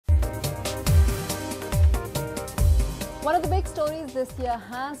One of the big stories this year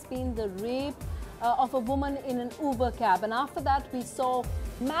has been the rape of a woman in an Uber cab, and after that we saw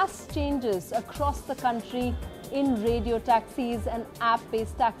mass changes across the country in radio taxis and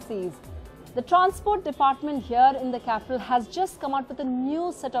app-based taxis. The transport department here in the capital has just come out with a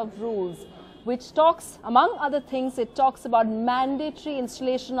new set of rules which talks, among other things, it talks about mandatory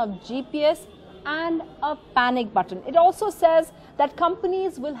installation of GPS and a panic button. It also says that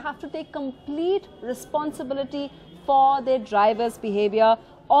companies will have to take complete responsibility for their drivers' behavior.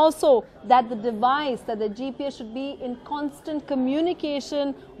 Also, that the device, that the GPS should be in constant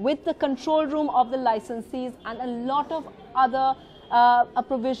communication with the control room of the licensees, and a lot of other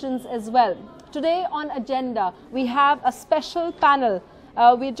provisions as well. Today on agenda, we have a special panel.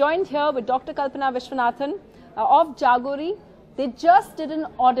 We're joined here with Dr. Kalpana Vishwanathan of Jagori. They just did an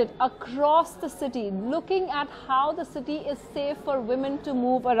audit across the city, looking at how the city is safe for women to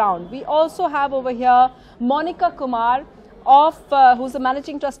move around. We also have over here Monica Kumar, who's the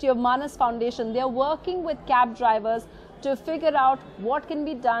managing trustee of Manas Foundation. They're working with cab drivers to figure out what can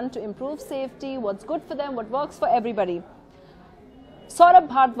be done to improve safety, what's good for them, what works for everybody. Saurabh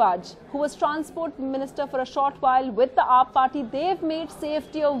Bhardwaj, who was transport minister for a short while with the AAP party, they've made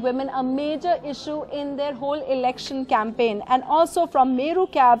safety of women a major issue in their whole election campaign. And also from Meru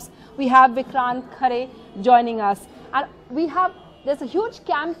Cabs, we have Vikrant Khare joining us. And there's a huge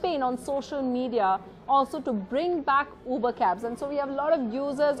campaign on social media also to bring back Uber cabs. And so we have a lot of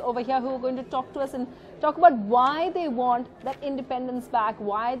users over here who are going to talk to us and talk about why they want that independence back,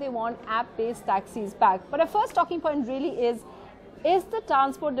 why they want app-based taxis back. But our first talking point really is the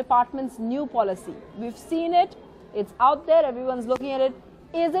transport department's new policy. We've seen it, it's out there, everyone's looking at it.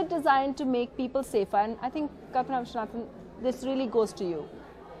 Is it designed to make people safer? And I think, Kalpana Vishwanathan, this really goes to you.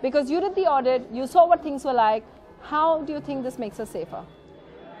 Because you did the audit, you saw what things were like. How do you think this makes us safer?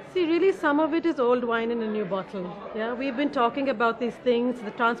 See, really some of it is old wine in a new bottle. Yeah, we've been talking about these things.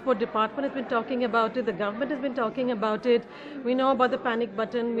 The transport department has been talking about it. The government has been talking about it. We know about the panic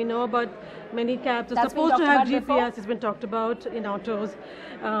button. We know about many cabs are supposed to have GPS. It's been talked about in autos.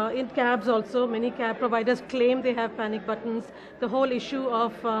 In cabs also, many cab providers claim they have panic buttons. The whole issue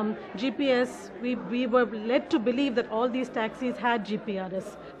of GPS, we were led to believe that all these taxis had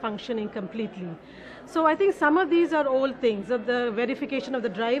GPRS functioning completely. So I think some of these are old things, of the verification of the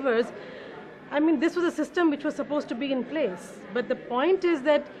drivers. I mean, this was a system which was supposed to be in place. But the point is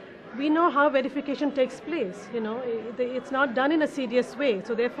that we know how verification takes place. You know, it's not done in a serious way.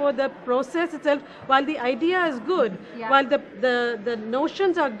 So therefore, the process itself, while the idea is good, while the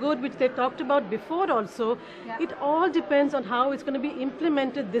notions are good, which they talked about before also, it all depends on how it's going to be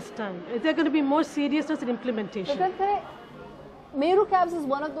implemented this time. Is there going to be more seriousness in implementation? Meru Cabs is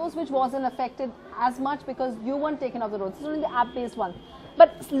one of those which wasn't affected as much because you weren't taken off the road. It's only the app-based one.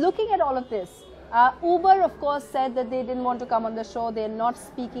 But looking at all of this, Uber, of course, said that they didn't want to come on the show. They're not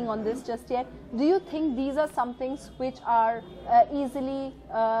speaking on this just yet. Do you think these are some things which are easily,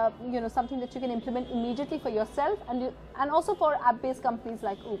 something that you can implement immediately for yourself and also for app-based companies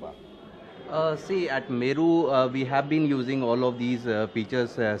like Uber? See, at Meru, we have been using all of these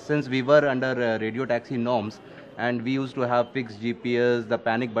features since we were under radio taxi norms. And we used to have fixed GPS, the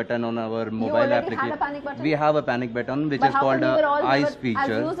panic button on our mobile application. Had a panic button? We have a panic button which is called ICE feature.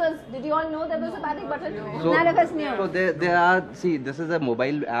 As users, did you all know there was a panic button? So, none of us knew. So there are, see, this is a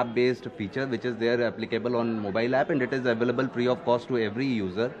mobile app based feature which is there applicable on mobile app, and it is available free of cost to every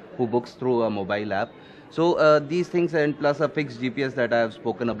user who books through a mobile app. So these things, and plus a fixed GPS that I have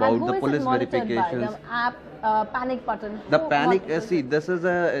spoken about, and the police verifications. By? The app panic button. The panic, see, this is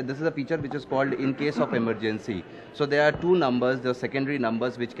a feature which is called in case of emergency. So there are two numbers, the secondary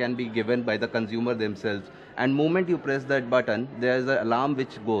numbers which can be given by the consumer themselves. And moment you press that button, there is an alarm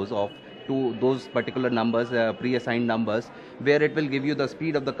which goes off to those particular numbers, pre-assigned numbers, where it will give you the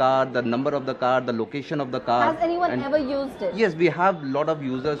speed of the car, the number of the car, the location of the car. Has anyone ever used it? Yes, we have a lot of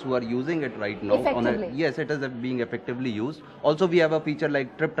users who are using it right now. Effectively? Yes, it is being effectively used. Also, we have a feature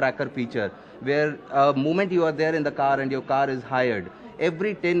like trip tracker feature, where moment you are there in the car and your car is hired,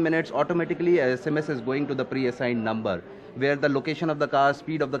 every 10 minutes automatically a SMS is going to the pre-assigned number, where the location of the car,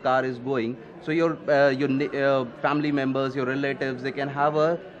 speed of the car is going. So your family members, your relatives, they can have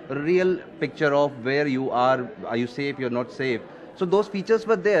a real picture of where you are you safe, you're not safe. So those features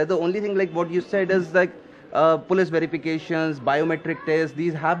were there. The only thing, like what you said, is like police verifications, biometric tests.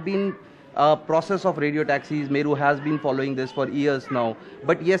 These have been process of radio taxis. Meru has been following this for years now.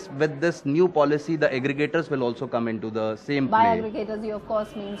 But yes, with this new policy, the aggregators will also come into the same play. By aggregators, you of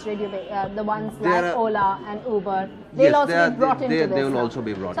course means the ones like Ola and Uber. They'll also be brought into this. They will also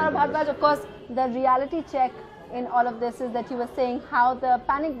be brought into this. Of course, the reality check in all of this is that you were saying how the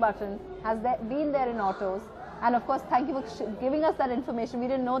panic button has been there in autos. And of course, thank you for giving us that information. We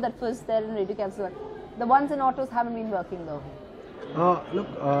didn't know that was there in radio cabs. The ones in autos haven't been working though. Look,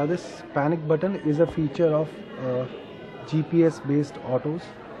 this panic button is a feature of GPS based autos,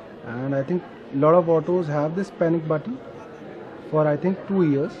 and I think a lot of autos have this panic button for I think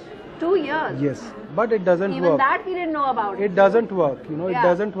 2 years. 2 years? Yes, but it doesn't work. Even that we didn't know about. It doesn't work, you know, Yeah. it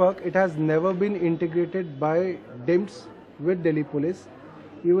doesn't work. It has never been integrated by DIMS with Delhi Police.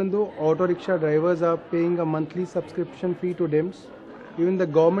 Even though auto rickshaw drivers are paying a monthly subscription fee to DIMS, even the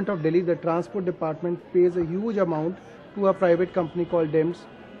government of Delhi, the transport department, pays a huge amount to a private company called DIMS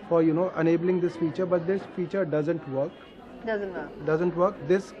for, you know, enabling this feature, but this feature doesn't work. Doesn't work.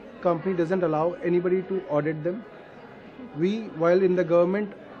 This company doesn't allow anybody to audit them. We, while in the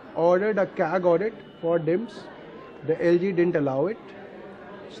government, ordered a CAG audit for DIMS. The LG didn't allow it.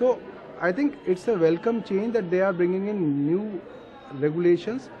 So I think it's a welcome change that they are bringing in new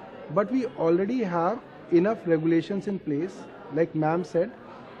regulations, but we already have enough regulations in place. Like ma'am said,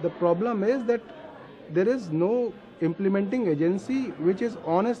 the problem is that there is no implementing agency which is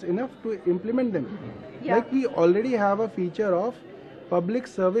honest enough to implement them. Yeah. Like we already have a feature of public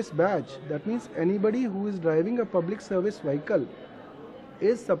service badge. That means anybody who is driving a public service vehicle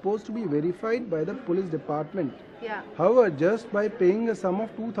is supposed to be verified by the police department. Yeah. However, just by paying a sum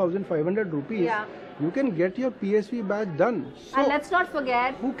of 2,500 rupees, Yeah. you can get your PSV badge done. So, And let's not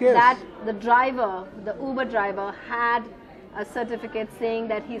forget who cares? that the driver, the Uber driver, had a certificate saying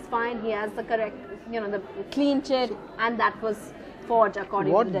that he's fine, he has the correct, the clean chit, and that was forged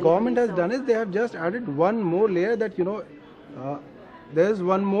according to the what Delhi government police. has done is they have just added one more layer that, there is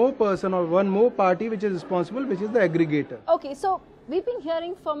one more person or one more party which is responsible, which is the aggregator. Okay, so we've been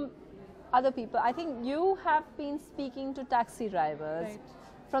hearing from other people. I think you have been speaking to taxi drivers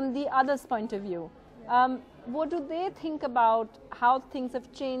from the other's point of view. What do they think about how things have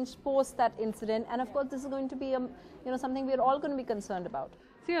changed post that incident? And of course, this is going to be something we're all going to be concerned about.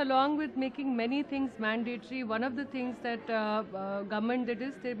 See, along with making many things mandatory, one of the things that government did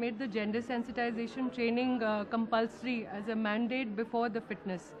is they made the gender sensitization training compulsory as a mandate before the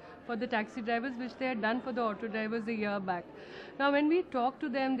fitness for the taxi drivers, which they had done for the auto drivers a year back. Now, when we talk to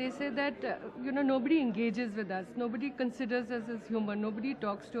them, they say that, nobody engages with us. Nobody considers us as human. Nobody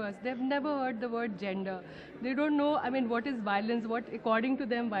talks to us. They've never heard the word gender. They don't know, what is violence, what according to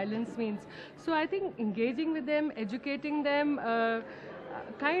them violence means. So I think engaging with them, educating them,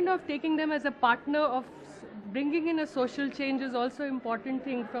 kind of taking them as a partner of bringing in a social change is also an important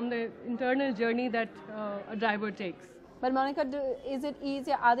thing from the internal journey that a driver takes. But Monica, is it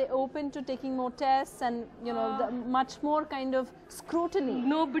easier? Are they open to taking more tests and much more kind of scrutiny?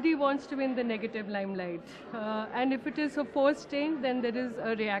 Nobody wants to be in the negative limelight, and if it is a forced change, then there is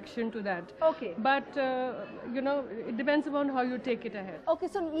a reaction to that. Okay. But it depends upon how you take it ahead. Okay,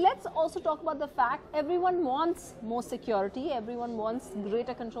 so let's also talk about the fact everyone wants more security, everyone wants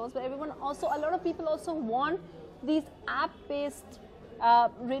greater controls, but a lot of people also want these app-based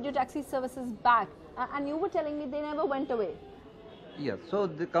radio taxi services back. And you were telling me they never went away. Yes, so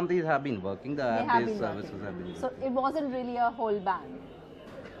the companies have been working, the app-based services have been working. So it wasn't really a whole ban.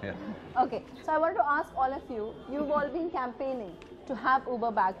 Yeah. Okay, so I wanted to ask all of you, you've all been campaigning to have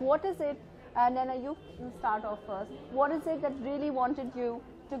Uber back. What is it, and then you start off first, what is it that really wanted you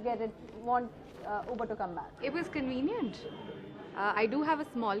to want Uber to come back? It was convenient. I do have a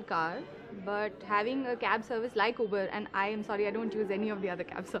small car, but having a cab service like Uber, and I am sorry, I don't use any of the other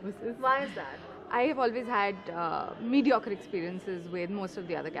cab services. Why is that? I have always had mediocre experiences with most of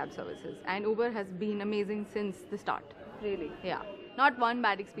the other cab services, and Uber has been amazing since the start. Really? Yeah, not one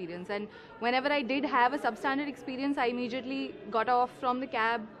bad experience. And whenever I did have a substandard experience, I immediately got off from the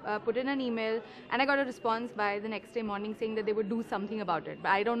cab, put in an email, and I got a response by the next day morning saying that they would do something about it. But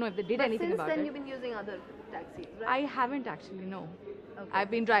I don't know if they did anything about it. Since then you've been using other taxis, right? I haven't actually, no. Okay. I've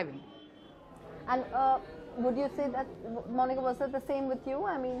been driving. And would you say that, Monica, was that the same with you?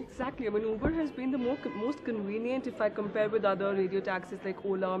 Exactly. Uber has been the most convenient if I compare with other radio taxis like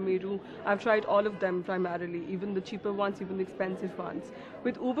Ola, Meru. I've tried all of them primarily, even the cheaper ones, even the expensive ones.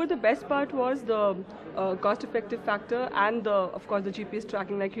 With Uber, the best part was the cost-effective factor and, of course, the GPS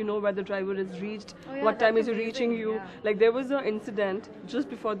tracking. Like, you know where the driver is reached, what time is he reaching you. Yeah. Like, there was an incident just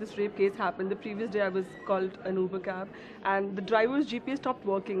before this rape case happened. The previous day I was called an Uber cab, and the driver's GPS stopped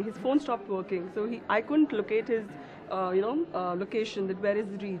working. His phone stopped working. So I couldn't locate his, location, that where is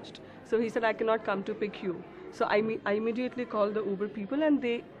he reached. So he said, I cannot come to pick you. So I immediately called the Uber people, and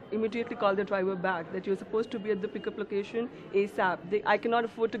they immediately called the driver back that you're supposed to be at the pickup location ASAP. I cannot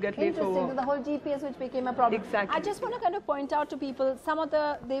afford to get late for work. Interesting, the whole GPS which became a problem. Exactly. I just want to kind of point out to people,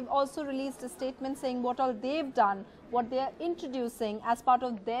 they've also released a statement saying what all they've done what they are introducing as part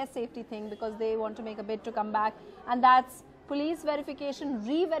of their safety thing, because they want to make a bid to come back, and that's police verification,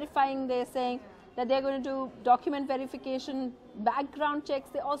 re-verifying. They're saying that they're going to do document verification, background checks.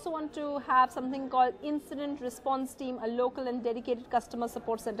 They also want to have something called incident response team, a local and dedicated customer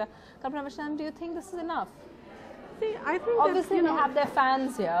support center. Kalpana Vishnan, do you think this is enough? See, I think obviously they have their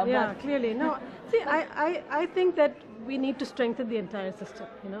fans here. Yeah, clearly. No, see, I think that we need to strengthen the entire system.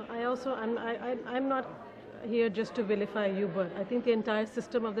 I'm not here just to vilify Uber. I think the entire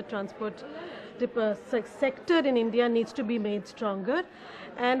system of the transport sector in India needs to be made stronger.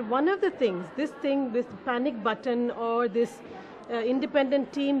 And one of the things, this panic button or this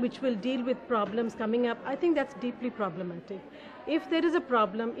independent team which will deal with problems coming up, I think that's deeply problematic. If there is a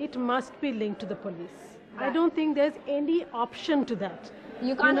problem, it must be linked to the police. Right. I don't think there's any option to that.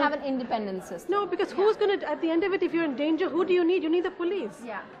 You can't have an independent system. No, because who's going to, at the end of it, if you're in danger, who do you need? You need the police.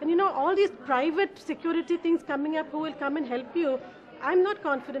 Yeah. And all these private security things coming up who will come and help you, I'm not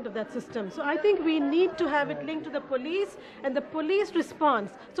confident of that system. So I think we need to have it linked to the police and the police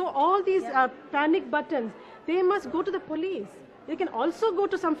response. So all these panic buttons, they must go to the police. They can also go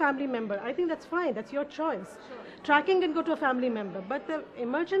to some family member. I think that's fine. That's your choice. Sure. Tracking can go to a family member. But the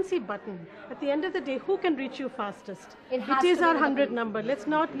emergency button, at the end of the day, who can reach you fastest? It is our 100 number. Let's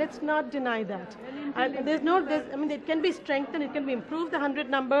not deny that. It can be strengthened. It can be improved, the 100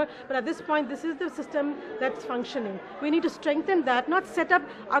 number. But at this point, this is the system that's functioning. We need to strengthen that, not set up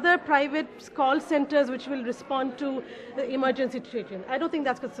other private call centers which will respond to the emergency situation. I don't think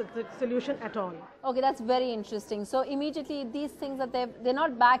that's the solution at all. Okay, that's very interesting. So immediately these things that they're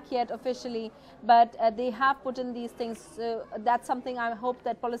not back yet officially, but they have put in these things. That's something I hope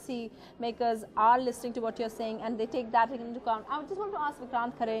that policy makers are listening to what you're saying and they take that into account. I just want to ask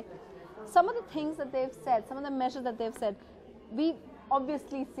Vikrant Khare, some of the things that they've said, some of the measures that they've said, we've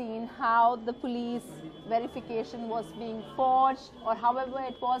obviously seen how the police verification was being forged or however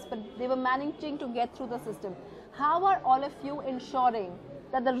it was, but they were managing to get through the system. How are all of you ensuring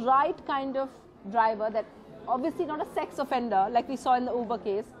that the right kind of driver, that obviously not a sex offender like we saw in the Uber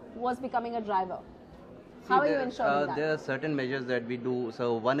case, was becoming a driver? How are you ensuring that? There are certain measures that we do.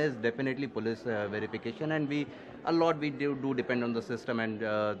 So one is definitely police verification, and we do depend on the system and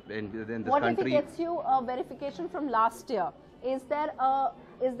in this country. What if it gets you a verification from last year? Is there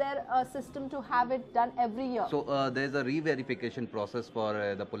a system to have it done every year? So there is a re-verification process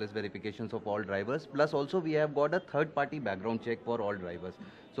for the police verifications of all drivers. Plus also we have got a third-party background check for all drivers.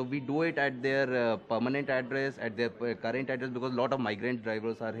 So we do it at their permanent address, at their current address, because a lot of migrant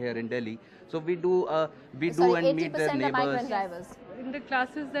drivers are here in Delhi. So we do and meet their neighbors. Migrant drivers. In the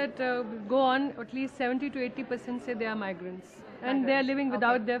classes that go on, at least 70 to 80% say they are migrants and they are living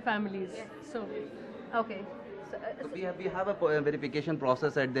without their families. Yeah. So, okay. So we have a verification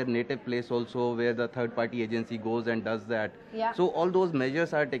process at their native place also, where the third-party agency goes and does that. Yeah. So all those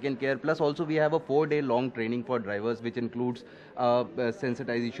measures are taken care. Plus also we have a 4-day long training for drivers, which includes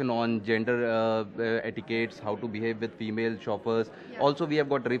sensitization on gender etiquettes, how to behave with female chauffeurs. Yeah. Also we have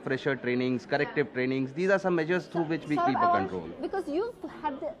got refresher trainings, corrective trainings. These are some measures through which we keep a control. Because you've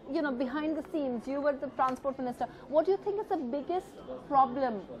had the, behind the scenes, you were the transport minister. What do you think is the biggest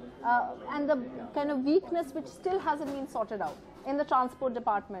problem and the kind of weakness which still hasn't been sorted out in the transport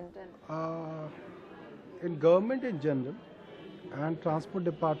department? In government in general and transport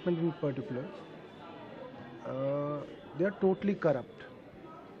department in particular, they are totally corrupt.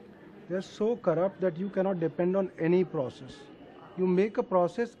 They are so corrupt that you cannot depend on any process. You make a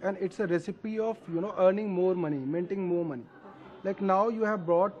process and it's a recipe of earning more money, minting more money. Like now you have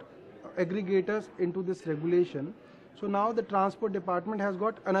brought aggregators into this regulation. So now the transport department has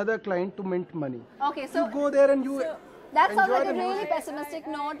got another client to mint money. Okay, so you go there and you. That sounds like a really pessimistic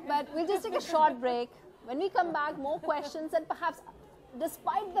note, but we'll just take a short break. When we come back, more questions, and perhaps,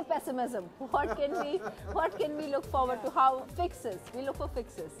 despite the pessimism, what can we look forward to? How fixes? We look for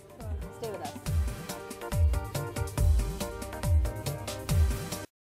fixes. Stay with us.